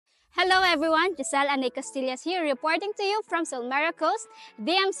Hello everyone, 𝐀𝐯𝐚𝐬 Castillas here reporting to you from Solmera Coast,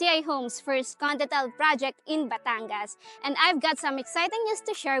 DMCI Homes First Condotel Project in Batangas. And I've got some exciting news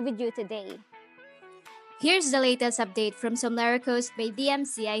to share with you today. Here's the latest update from Solmera Coast by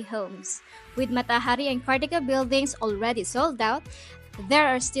DMCI Homes. With Matahari and Cartica buildings already sold out, there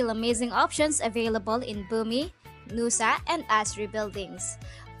are still amazing options available in Bumi, Nusa, and Asri buildings.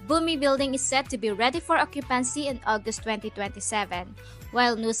 Bumi building is set to be ready for occupancy in August 2027,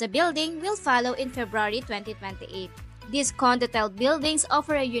 while Nusa building will follow in February 2028. These Condotel buildings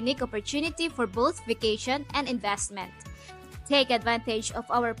offer a unique opportunity for both vacation and investment. Take advantage of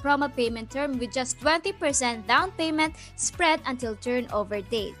our promo payment term with just 20% down payment spread until turnover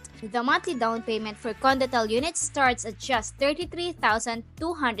date. The monthly down payment for Condotel units starts at just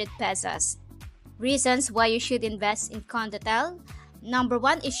 33,200 pesos. Reasons why you should invest in Condotel: Number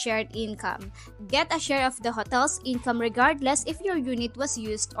 1 is shared income. Get a share of the hotel's income regardless if your unit was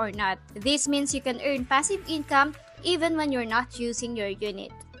used or not. This means you can earn passive income even when you're not using your unit.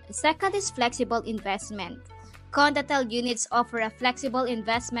 Second is flexible investment. Condotel units offer a flexible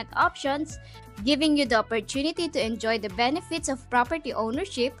investment options, giving you the opportunity to enjoy the benefits of property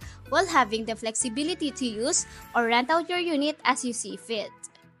ownership while having the flexibility to use or rent out your unit as you see fit.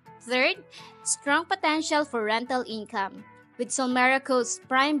 Third, strong potential for rental income. With Solmera Coast's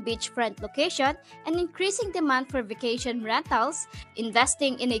prime beachfront location and increasing demand for vacation rentals,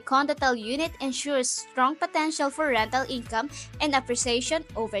 investing in a Condotel unit ensures strong potential for rental income and appreciation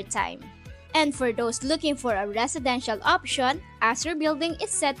over time. And for those looking for a residential option, Asri building is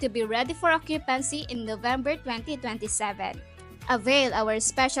set to be ready for occupancy in November 2027. Avail our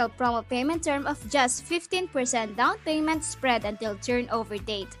special promo payment term of just 15% down payment spread until turnover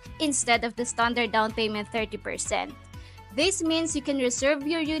date, instead of the standard down payment 30%. This means you can reserve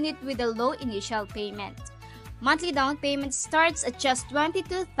your unit with a low initial payment. Monthly down payment starts at just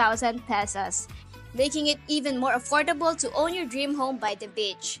 22,000 pesos, making it even more affordable to own your dream home by the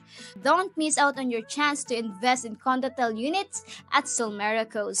beach. Don't miss out on your chance to invest in Condotel units at Solmera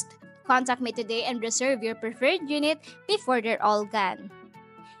Coast. Contact me today and reserve your preferred unit before they're all gone.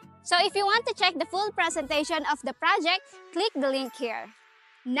 So if you want to check the full presentation of the project, click the link here.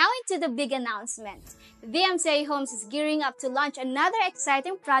 Now into the big announcement. DMCI Homes is gearing up to launch another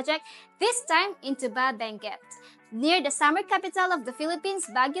exciting project, this time in Tuba Benguet, near the summer capital of the Philippines,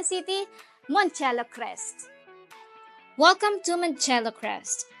 Baguio City, Moncello Crest. Welcome to Moncello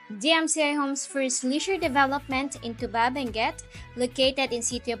Crest, DMCI Homes' first leisure development in Tuba Benguet, located in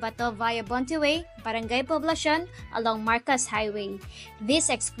Sitio Bato via Bontiway, Barangay Poblacion, along Marcos Highway. This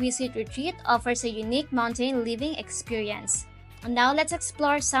exquisite retreat offers a unique mountain living experience. Now let's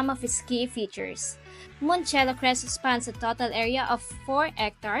explore some of its key features. Moncello Crest spans a total area of 4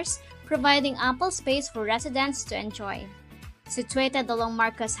 hectares, providing ample space for residents to enjoy. Situated along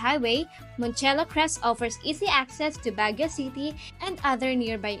Marcos Highway, Moncello Crest offers easy access to Baguio City and other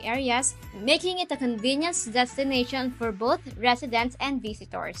nearby areas, making it a convenience destination for both residents and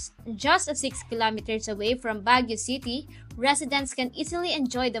visitors. Just 6 kilometers away from Baguio City, residents can easily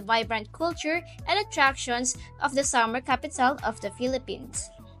enjoy the vibrant culture and attractions of the summer capital of the Philippines.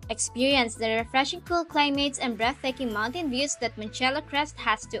 Experience the refreshing cool climates and breathtaking mountain views that Moncello Crest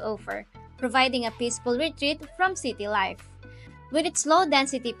has to offer, providing a peaceful retreat from city life. With its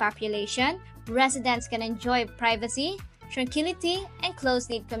low-density population, residents can enjoy privacy, tranquility, and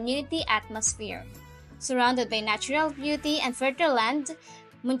close-knit community atmosphere. Surrounded by natural beauty and fertile land,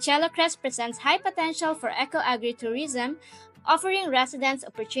 Moncello Crest presents high potential for eco-agritourism, offering residents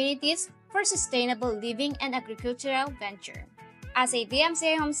opportunities for sustainable living and agricultural venture. As a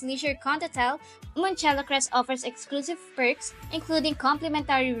DMCI Homes Leisure Condotel, Moncello Crest offers exclusive perks including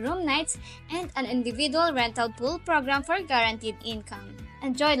complimentary room nights and an individual rental pool program for guaranteed income.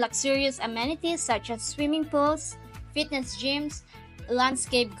 Enjoy luxurious amenities such as swimming pools, fitness gyms,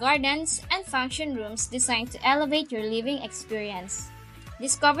 landscape gardens, and function rooms designed to elevate your living experience.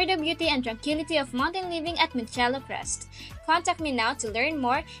 Discover the beauty and tranquility of mountain living at Moncello Crest. Contact me now to learn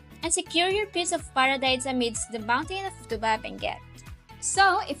more and secure your piece of paradise amidst the mountain of Tuba Benguet.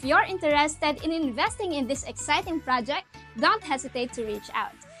 So, if you're interested in investing in this exciting project, don't hesitate to reach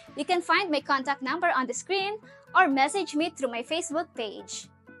out. You can find my contact number on the screen or message me through my Facebook page.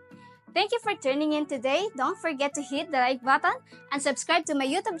 Thank you for tuning in today. Don't forget to hit the like button and subscribe to my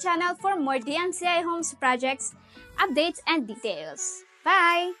YouTube channel for more DMCI Homes projects, updates, and details.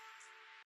 Bye!